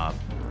on the job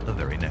the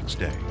very next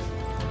day.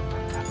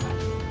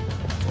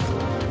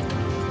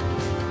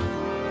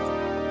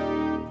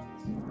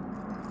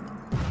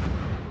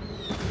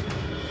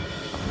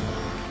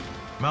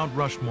 Mount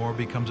Rushmore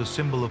becomes a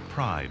symbol of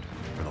pride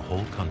for the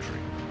whole country.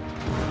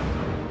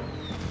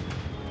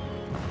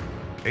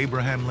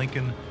 Abraham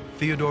Lincoln,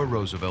 Theodore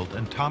Roosevelt,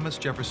 and Thomas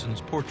Jefferson's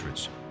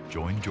portraits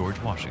join George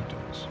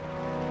Washington's.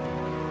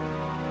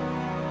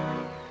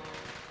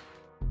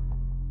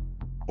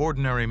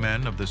 Ordinary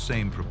men of the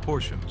same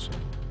proportions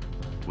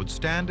would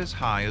stand as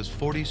high as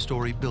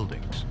 40-story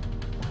buildings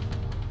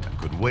and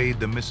could wade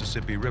the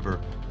Mississippi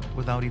River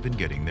without even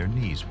getting their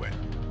knees wet.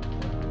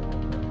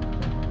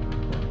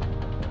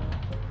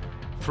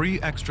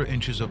 3 extra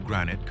inches of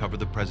granite cover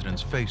the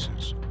president's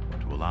faces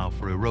to allow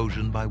for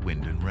erosion by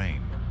wind and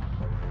rain.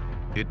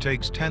 It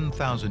takes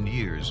 10,000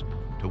 years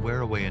to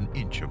wear away an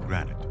inch of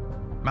granite.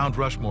 Mount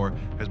Rushmore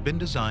has been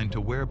designed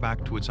to wear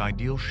back to its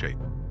ideal shape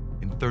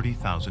in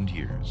 30,000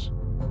 years.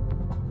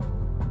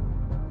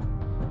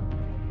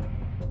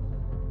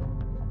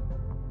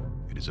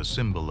 It is a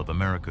symbol of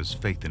America's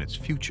faith in its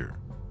future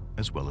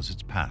as well as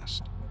its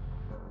past.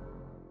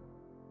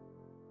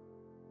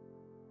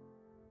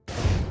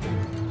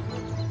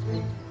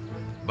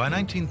 By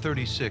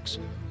 1936,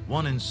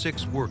 1 in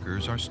 6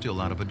 workers are still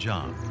out of a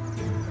job.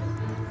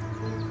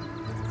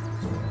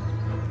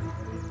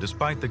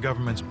 Despite the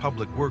government's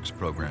public works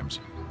programs,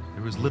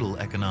 there is little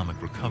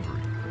economic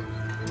recovery.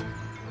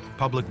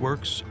 Public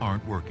works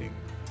aren't working.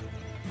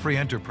 Free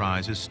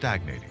enterprise is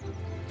stagnating.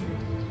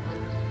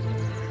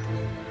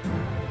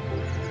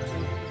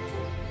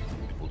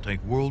 It will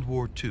take World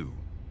War II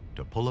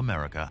to pull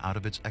America out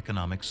of its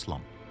economic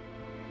slump.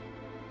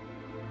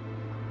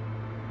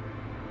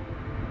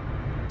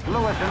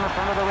 Lewis in the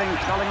front of the ring,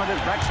 Snelling with his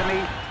back to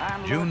me.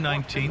 June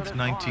 19th,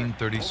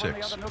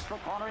 1936.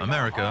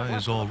 America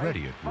is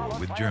already at war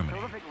with Germany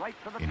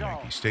in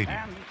Yankee Stadium.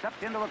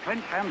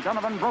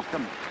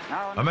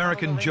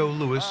 American Joe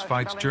Louis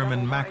fights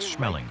German Max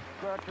Schmeling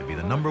to be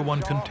the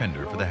 #1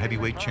 contender for the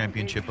heavyweight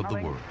championship of the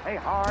world.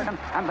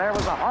 And there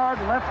was a hard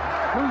left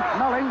to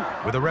Snelling.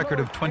 With a record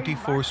of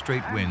 24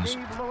 straight wins,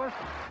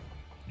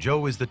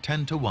 Joe is the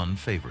 10-1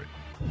 favorite.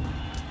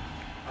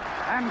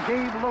 And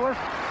gave Lewis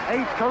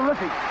a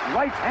terrific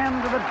right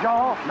hand to the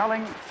jaw.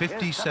 Snelling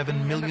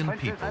 57 million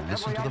people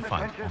listen to the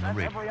fight on the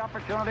radio.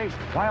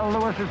 While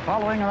Lewis is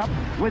following up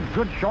with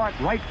good short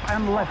right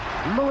and left.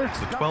 Lewis,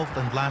 the 12th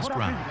and last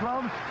round.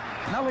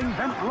 Snelling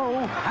bent low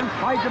and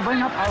tried to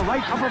bring up a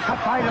right uppercut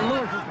side of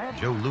Lewis's head.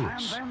 Joe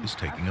Louis is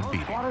taking a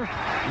beating.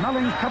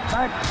 Snelling cut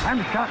back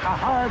and shot a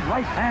hard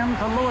right hand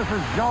to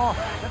Lewis's jaw.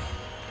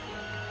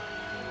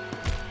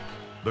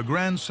 The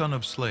grandson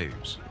of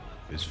slaves,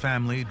 his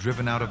family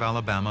driven out of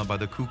Alabama by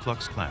the Ku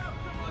Klux Klan.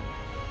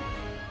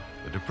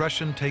 The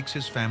depression takes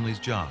his family's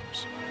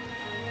jobs.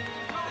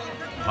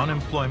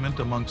 Unemployment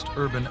amongst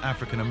urban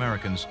African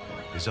Americans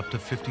is up to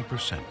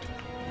 50%.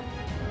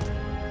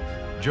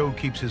 Joe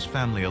keeps his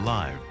family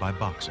alive by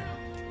boxing.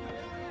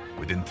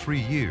 Within 3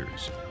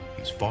 years,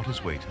 he's fought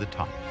his way to the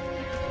top.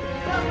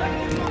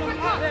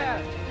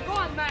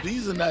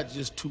 These are not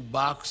just two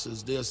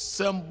boxers, they're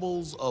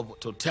symbols of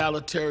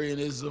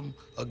totalitarianism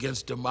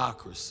against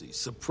democracy,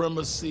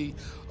 supremacy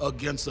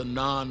against a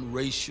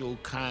non-racial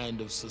kind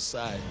of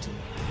society.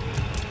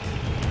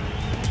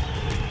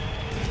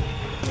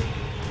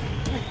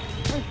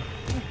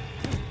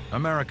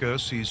 America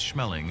sees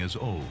Schmeling as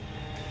old.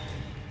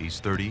 He's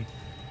 30,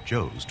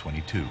 Joe's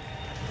 22.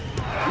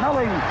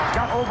 Schmeling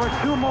got over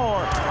 2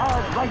 more,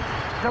 hard right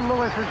to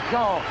Lewis's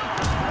jaw.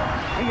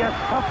 He has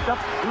puffed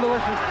up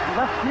Lewis's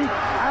left knee,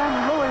 and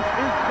Lewis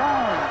is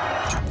down.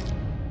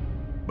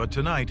 But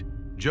tonight,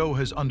 Joe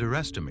has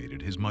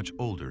underestimated his much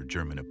older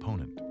German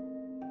opponent.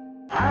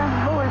 And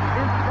Lewis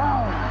is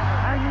down,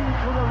 hanging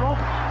to the rope,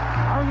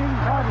 hanging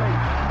badly.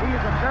 He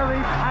is a very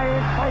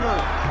tired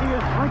fighter. He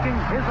is blinking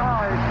his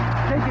eyes,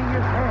 shaking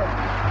his head.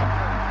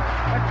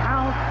 The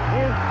count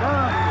is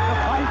done. The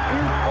fight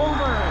is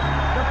over.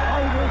 The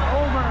fight is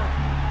over.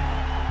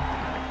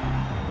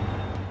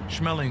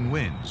 Schmeling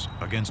wins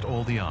against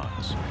all the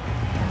odds.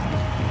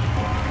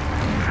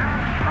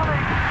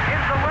 Schmeling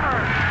is the winner.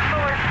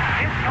 Lewis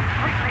is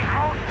completely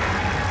out.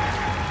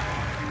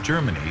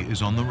 Germany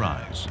is on the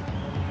rise.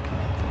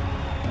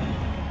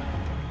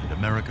 And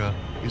America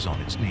is on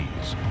its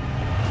knees.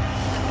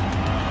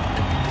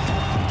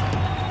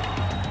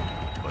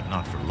 But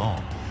not for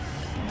long.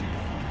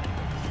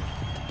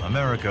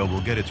 America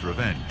will get its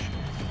revenge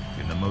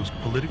in the most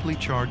politically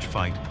charged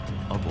fight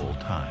of all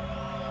time.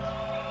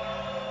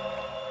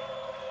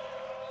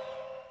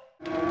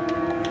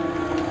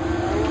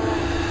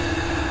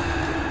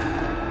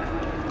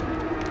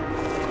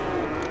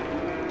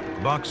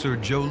 Boxer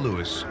Joe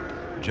Louis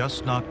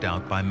just knocked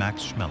out by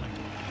Max Schmeling.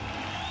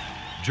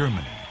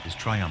 Germany is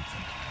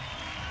triumphant.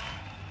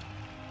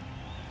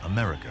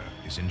 America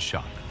is in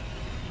shock.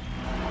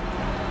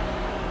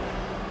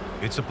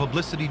 It's a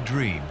publicity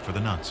dream for the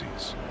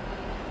Nazis.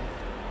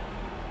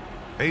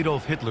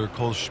 Adolf Hitler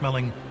calls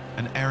Schmeling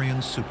an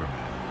Aryan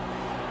Superman.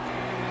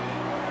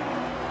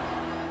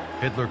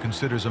 Hitler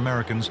considers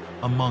Americans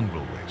a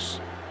mongrel race,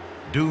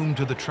 doomed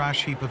to the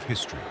trash heap of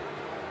history.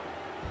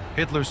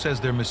 Hitler says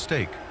their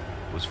mistake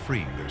was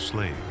freeing their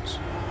slaves.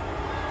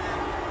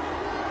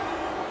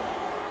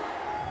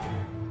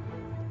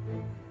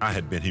 I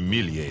had been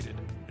humiliated,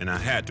 and I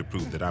had to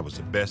prove that I was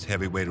the best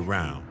heavyweight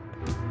around.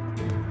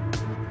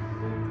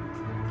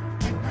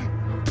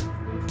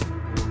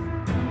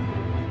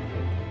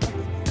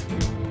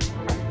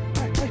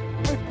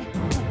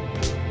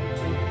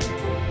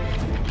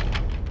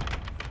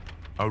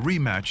 A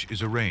rematch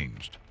is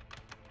arranged,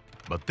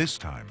 but this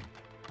time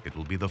it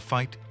will be the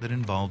fight that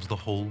involves the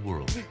whole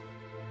world.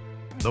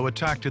 Though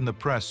attacked in the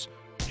press,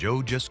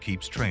 Joe just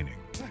keeps training.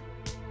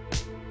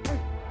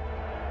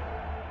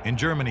 In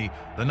Germany,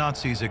 the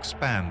Nazis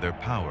expand their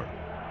power.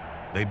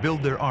 They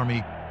build their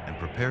army and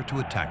prepare to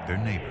attack their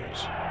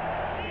neighbors.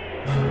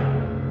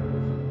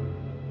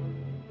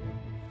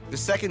 The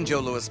second Joe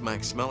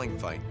Louis-Max Schmeling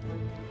fight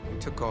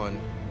took on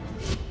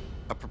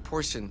a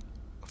proportion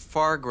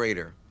far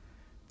greater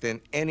than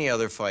any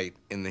other fight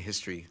in the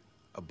history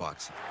of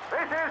boxing.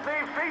 This is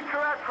the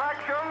feature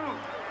attraction.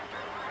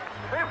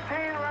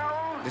 15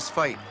 rounds. This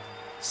fight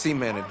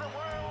cemented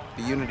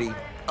the unity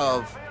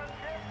of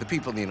the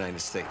people of the United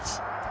States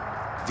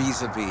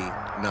vis-a-vis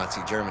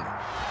Nazi Germany.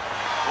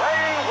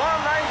 Weighing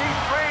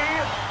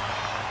 193,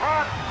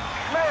 Max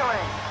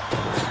Schmeling.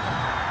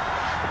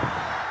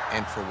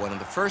 And for one of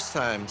the first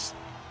times,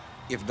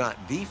 if not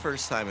the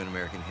first time in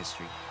American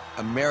history,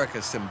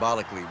 America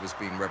symbolically was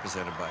being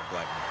represented by a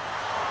black man.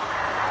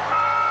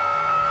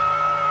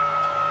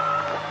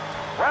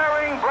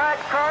 Wearing black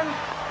trunks,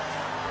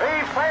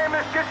 the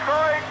famous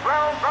Detroit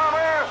Brown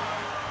Bomber,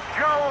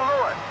 Joe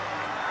Louis.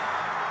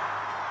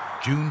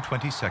 June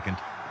 22nd,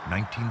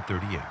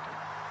 1938.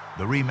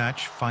 The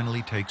rematch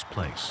finally takes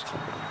place.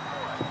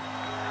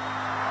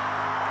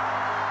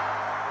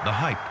 The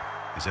hype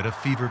is at a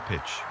fever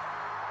pitch.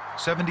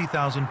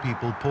 70,000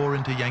 people pour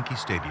into Yankee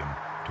Stadium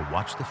to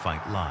watch the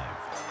fight live.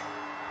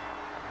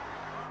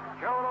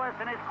 Joe Louis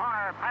in his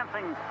corner,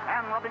 prancing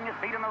and rubbing his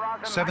feet in the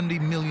rosin. 70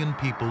 million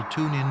people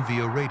tune in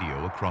via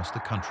radio across the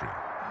country.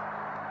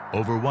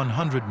 Over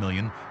 100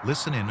 million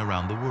listen in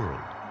around the world.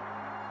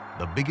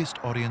 The biggest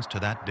audience to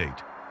that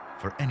date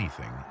for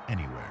anything,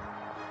 anywhere.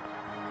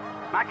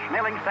 Max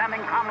Schmeling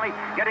standing calmly,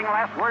 getting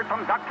last word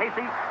from Doc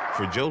Casey.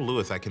 For Joe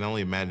Louis, I can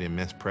only imagine the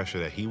immense pressure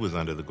that he was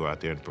under to go out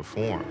there and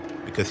perform,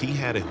 because he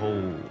had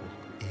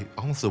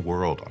almost the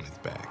world on his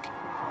back.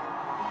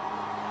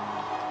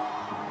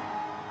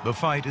 The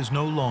fight is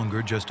no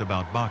longer just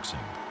about boxing.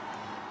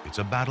 It's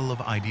a battle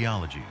of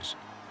ideologies,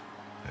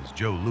 as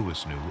Joe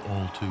Louis knew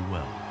all too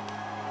well.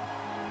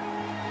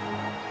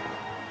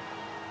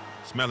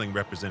 Schmeling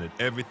represented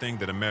everything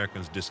that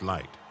Americans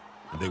disliked,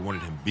 and they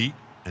wanted him beat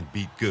and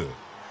beat good.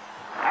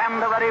 And and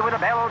they're ready with the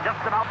bell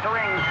just about to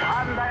ring.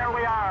 And there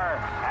we are.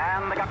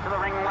 And they got to the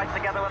ring right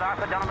together with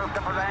Arthur Donovan,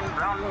 Skipper and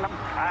Brown.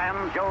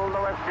 And Joe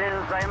Louis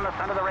is in the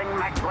center of the ring.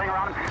 Max going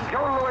around.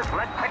 Joe Louis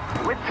led quick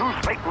with two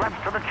straight lefts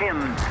to the chin.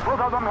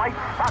 Both of them light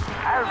spots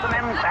as the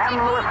men and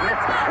Louis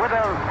missed with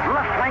a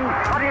left swing,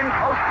 but in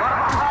close. But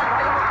a right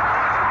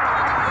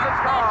to the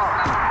jaw.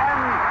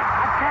 And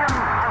again,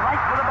 a right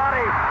to the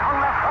body. A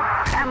left hook.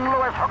 And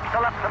Louis hooks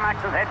the left to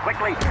Max's head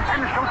quickly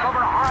and shoots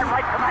over a hard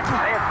right to Max's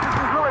head.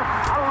 Louis,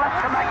 a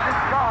left to Max's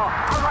jaw.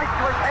 A right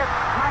to his head.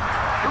 Max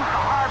shoots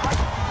a hard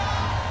right.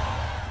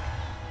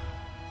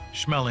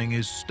 Schmeling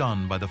is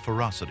stunned by the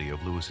ferocity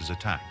of Lewis's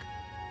attack.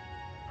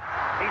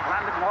 He's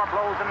landed more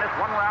blows in this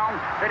one round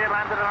than he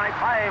landed in only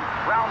 5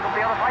 rounds of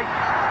the other fight.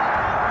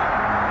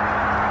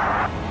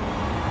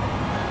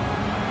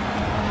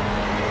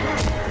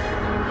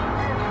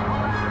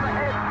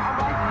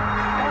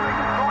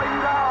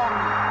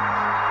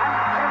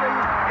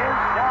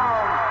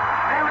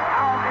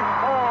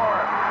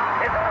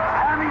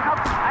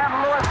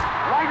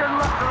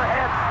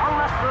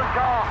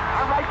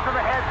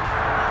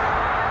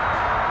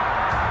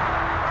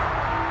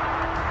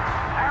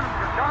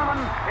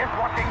 Is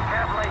watching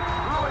carefully.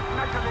 Louis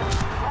measures it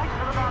right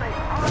to the body.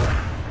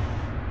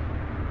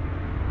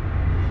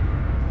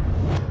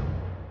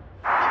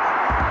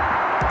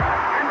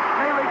 And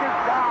Schmeling is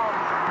down.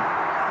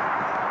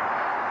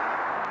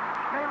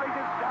 Schmeling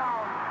is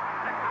down.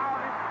 The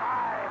count is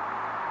 5,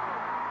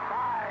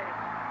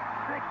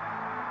 6,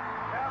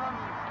 7,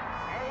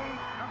 8.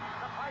 The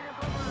fight is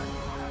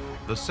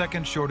over. The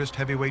second shortest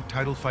heavyweight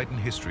title fight in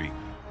history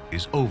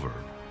is over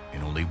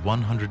in only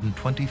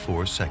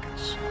 124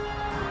 seconds.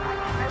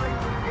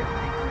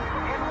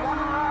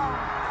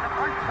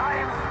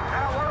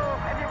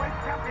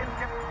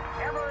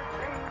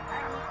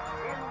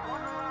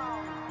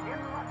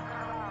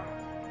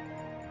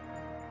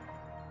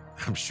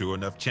 I'm sure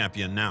enough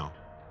champion now.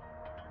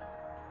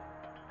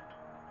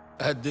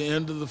 At the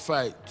end of the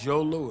fight,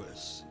 Joe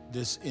Louis,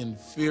 this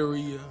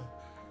inferior,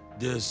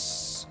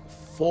 this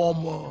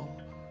former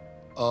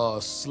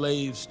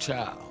slave's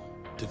child,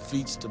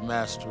 defeats the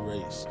master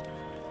race.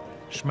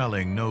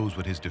 Schmeling knows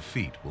what his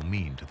defeat will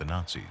mean to the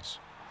Nazis.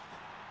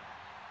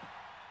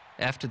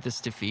 After this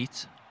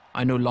defeat,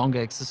 I no longer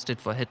existed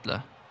for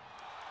Hitler.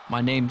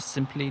 My name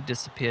simply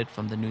disappeared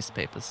from the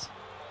newspapers.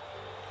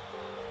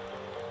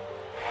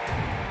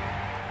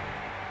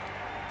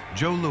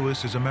 Joe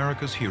Louis is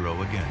America's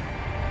hero again.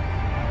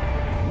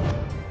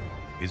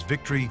 His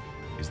victory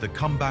is the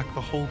comeback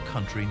the whole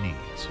country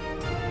needs.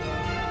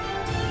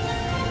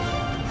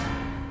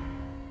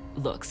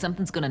 Look,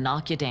 something's gonna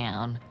knock you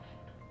down,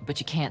 but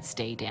you can't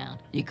stay down.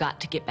 You got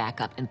to get back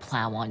up and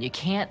plow on. You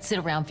can't sit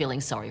around feeling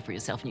sorry for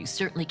yourself, and you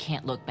certainly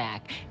can't look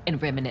back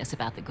and reminisce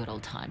about the good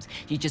old times.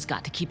 You just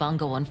got to keep on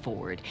going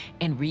forward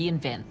and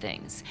reinvent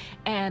things.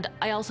 And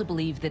I also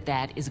believe that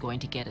that is going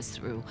to get us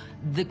through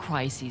the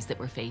crises that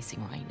we're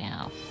facing right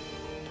now.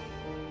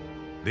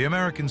 The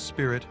American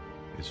spirit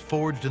is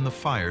forged in the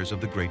fires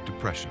of the Great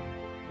Depression.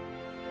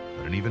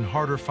 But an even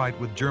harder fight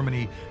with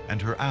Germany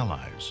and her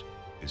allies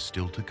is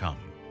still to come.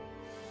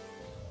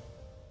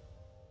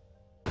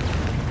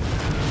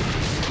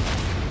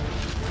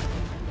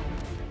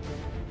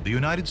 The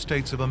United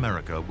States of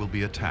America will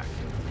be attacked.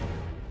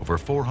 Over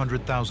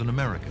 400,000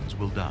 Americans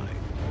will die.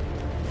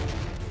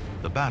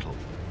 The battle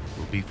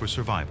will be for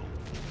survival,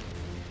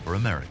 for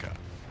America,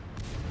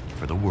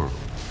 for the world.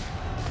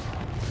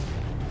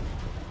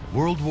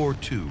 World War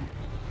II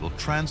will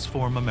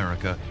transform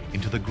America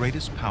into the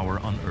greatest power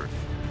on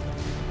earth.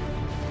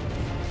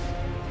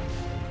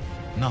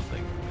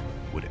 Nothing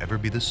would ever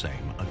be the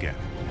same again.